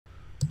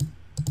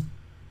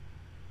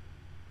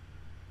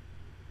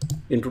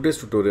In today's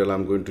tutorial,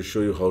 I'm going to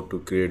show you how to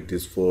create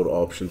these 4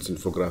 options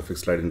infographic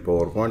slide in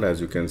PowerPoint. As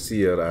you can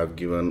see here, I have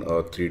given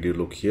a 3D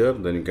look here.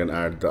 Then you can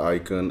add the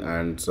icon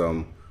and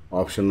some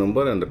option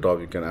number, and the top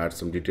you can add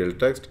some detailed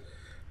text.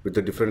 With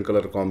a different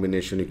color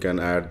combination, you can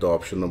add the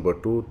option number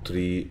 2,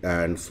 3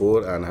 and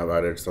 4, and have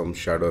added some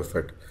shadow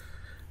effect.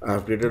 I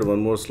have created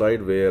one more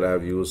slide where I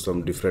have used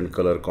some different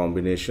color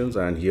combinations,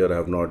 and here I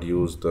have not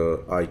used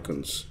the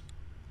icons.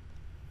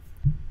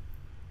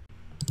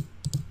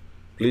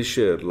 Please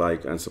share,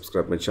 like and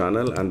subscribe my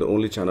channel, and the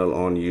only channel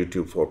on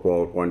YouTube for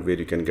PowerPoint where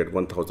you can get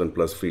 1000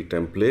 plus free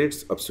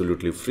templates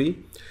absolutely free.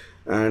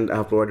 And I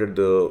have provided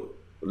the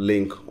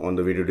link on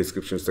the video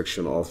description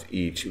section of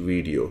each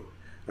video,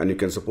 and you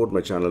can support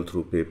my channel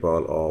through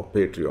PayPal or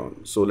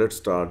Patreon. So let's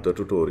start the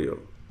tutorial.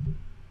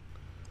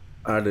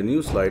 Add a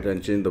new slide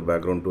and change the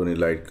background to any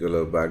light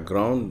color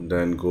background.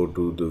 Then go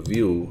to the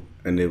view,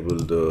 enable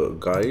the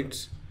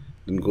guides,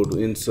 then go to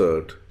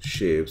insert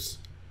shapes.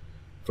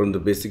 From the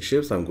basic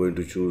shapes, I'm going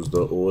to choose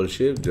the oval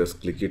shape.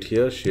 Just click it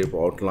here, shape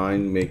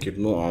outline, make it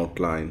no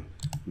outline.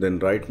 Then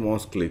right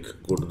mouse click,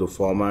 go to the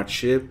format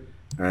shape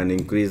and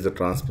increase the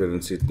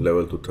transparency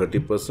level to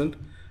 30%.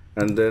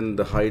 And then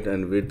the height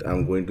and width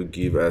I'm going to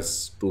give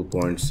as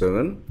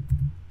 2.7.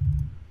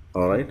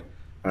 Alright,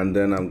 and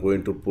then I'm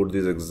going to put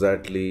this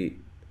exactly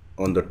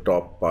on the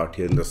top part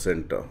here in the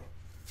center.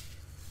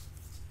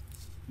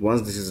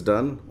 Once this is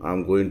done,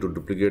 I'm going to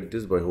duplicate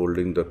this by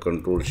holding the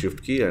Ctrl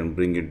Shift key and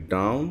bring it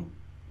down.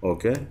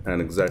 Okay,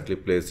 and exactly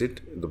place it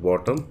at the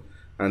bottom,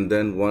 and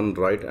then one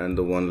right and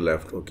the one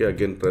left. Okay,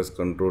 again press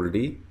Ctrl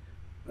D,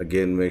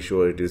 again make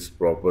sure it is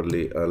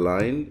properly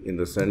aligned in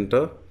the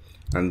center,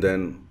 and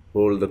then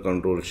hold the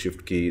Ctrl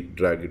Shift key,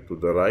 drag it to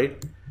the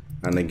right,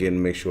 and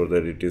again make sure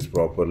that it is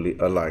properly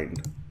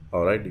aligned.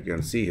 All right, you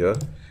can see here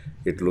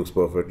it looks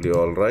perfectly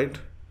all right.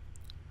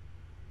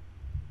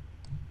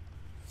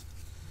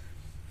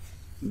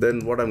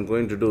 Then what I'm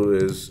going to do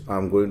is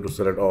I'm going to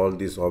select all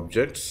these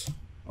objects.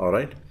 All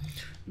right,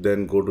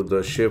 then go to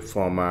the shape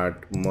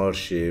format, merge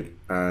shape,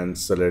 and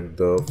select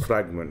the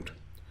fragment.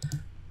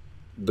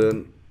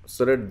 Then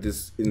select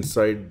this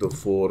inside the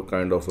 4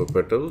 kind of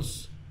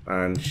petals,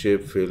 and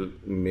shape fill,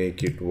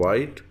 make it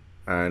white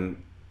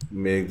and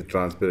make the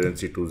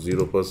transparency to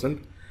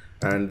 0%.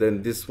 And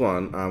then this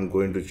one I'm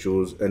going to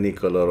choose any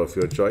color of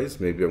your choice.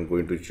 Maybe I'm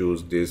going to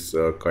choose this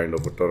kind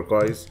of a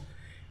turquoise.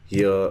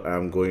 Here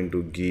I'm going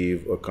to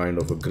give a kind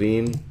of a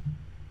green,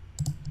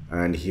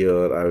 and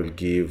here I will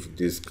give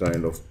this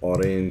kind of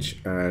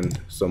orange and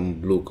some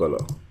blue color.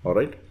 All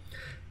right,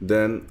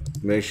 then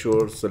make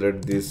sure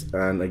select this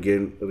and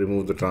again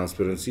remove the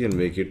transparency and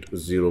make it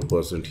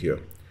 0% here.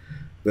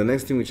 The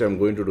next thing which I'm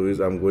going to do is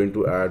I'm going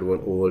to add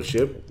one oval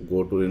shape.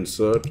 Go to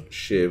insert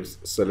shapes,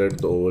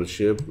 select the oval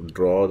shape,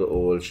 draw the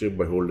oval shape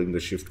by holding the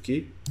Shift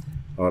key.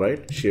 All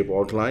right, shape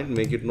outline,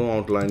 make it no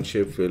outline,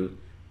 shape fill,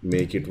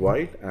 make it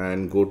white,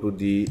 and go to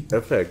the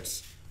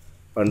effects.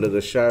 Under the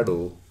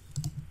shadow,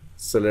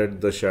 select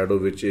the shadow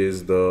which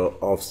is the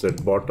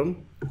offset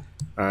bottom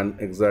and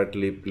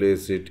exactly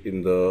place it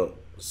in the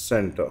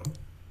center.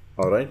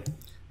 All right,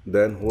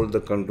 then hold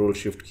the Ctrl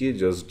Shift key,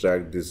 just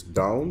drag this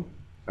down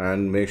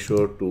and make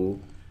sure to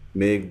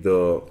make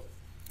the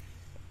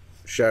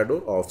shadow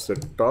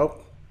offset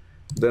top.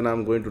 Then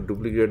I'm going to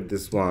duplicate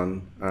this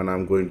one and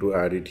I'm going to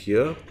add it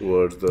here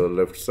towards the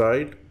left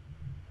side,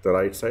 the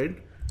right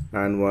side,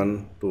 and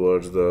one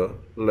towards the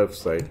left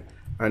side,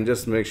 and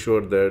just make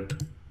sure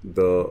that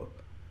the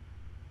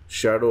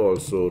shadow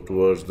also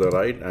towards the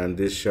right and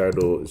this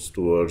shadow is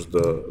towards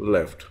the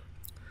left.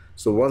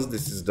 So once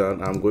this is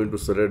done, I'm going to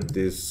select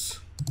these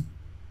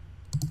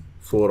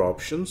 4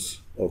 options,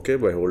 okay,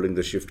 by holding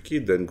the Shift key.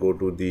 Then go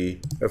to the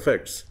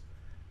effects.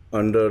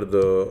 Under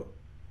the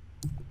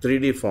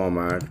 3D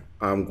format,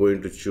 I'm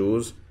going to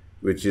choose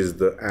which is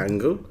the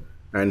angle,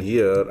 and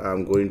here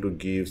I'm going to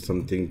give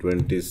something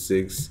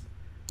 26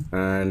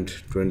 and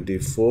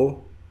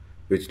 24,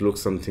 which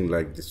looks something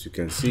like this, you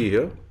can see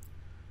here.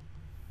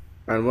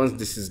 And once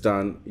this is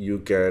done, you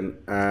can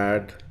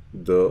add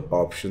the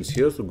options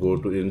here. So go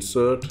to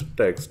insert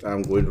text,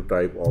 I'm going to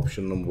type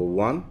option number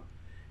 1.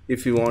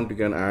 If you want, you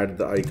can add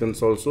the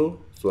icons also.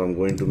 So I'm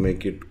going to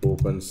make it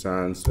open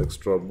sans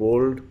extra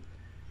bold,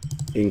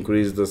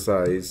 increase the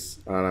size,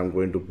 and I'm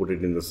going to put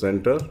it in the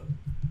center.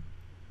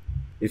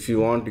 If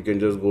you want, you can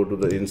just go to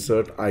the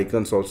insert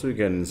icons also, you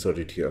can insert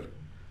it here.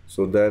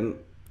 So then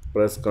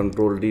press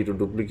Ctrl D to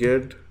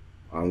duplicate.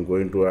 I'm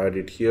going to add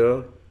it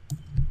here.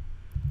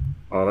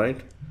 All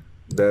right,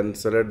 then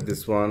select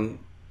this one,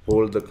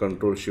 hold the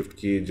Ctrl Shift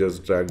key,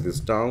 just drag this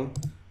down,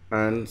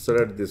 and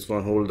select this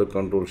one, hold the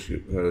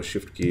Ctrl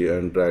Shift key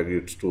and drag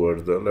it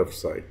towards the left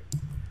side.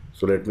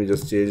 So let me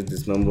just change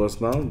these numbers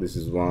now. This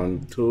is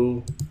 1,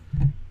 2,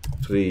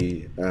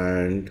 3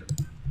 and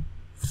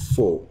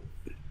 4.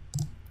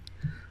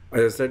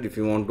 As I said, if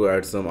you want to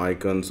add some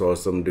icons or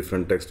some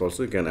different text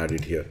also, you can add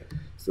it here.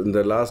 So in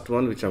the last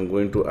one, which I'm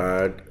going to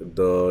add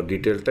the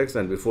detailed text,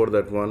 and before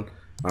that one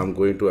I'm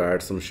going to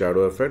add some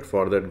shadow effect.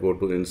 For that, go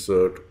to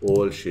insert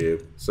oval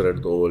shape,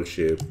 select the oval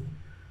shape,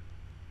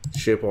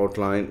 Shape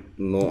outline,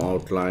 no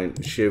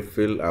outline. Shape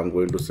fill, I'm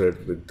going to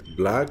set with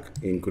black.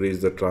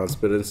 Increase the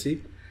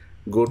transparency.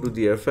 Go to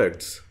the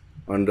effects.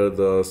 Under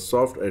the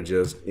soft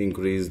edges,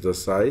 increase the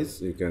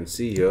size. You can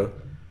see here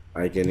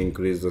I can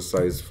increase the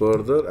size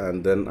further,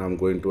 and then I'm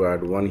going to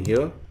add one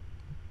here.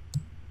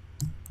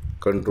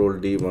 Control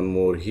D, one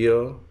more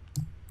here.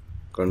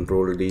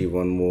 Control D,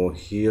 one more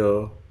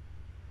here,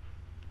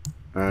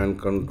 and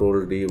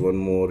Control D, one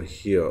more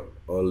here,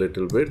 a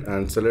little bit,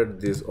 and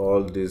select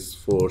all these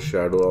 4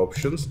 shadow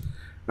options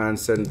and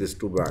send this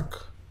to back.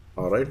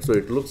 Alright, so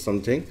it looks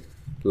something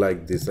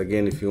like this.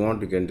 Again, if you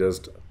want, you can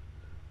just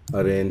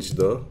arrange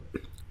the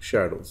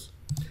shadows,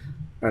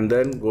 and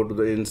then go to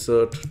the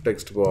insert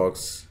text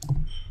box,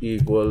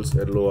 equals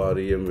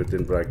LOREM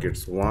within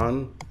brackets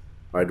 1.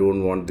 I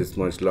don't want this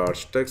much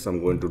large text. I'm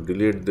going to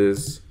delete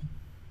this,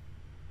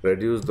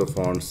 reduce the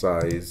font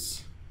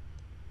size,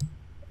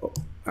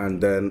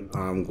 and then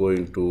I'm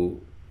going to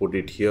put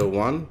it here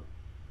 1.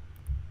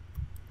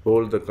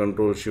 Hold the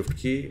Control Shift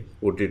key,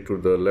 put it to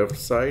the left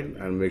side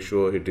and make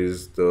sure it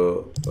is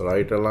the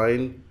right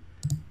align.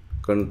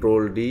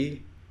 Control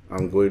D,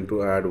 I'm going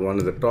to add one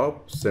at the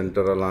top,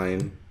 center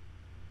align,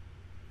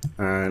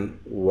 and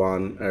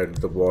one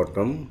at the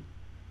bottom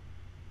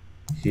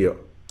here.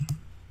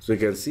 So you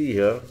can see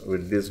here,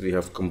 with this we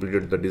have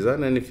completed the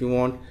design, and if you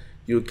want,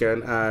 you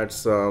can add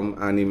some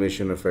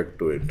animation effect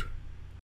to it.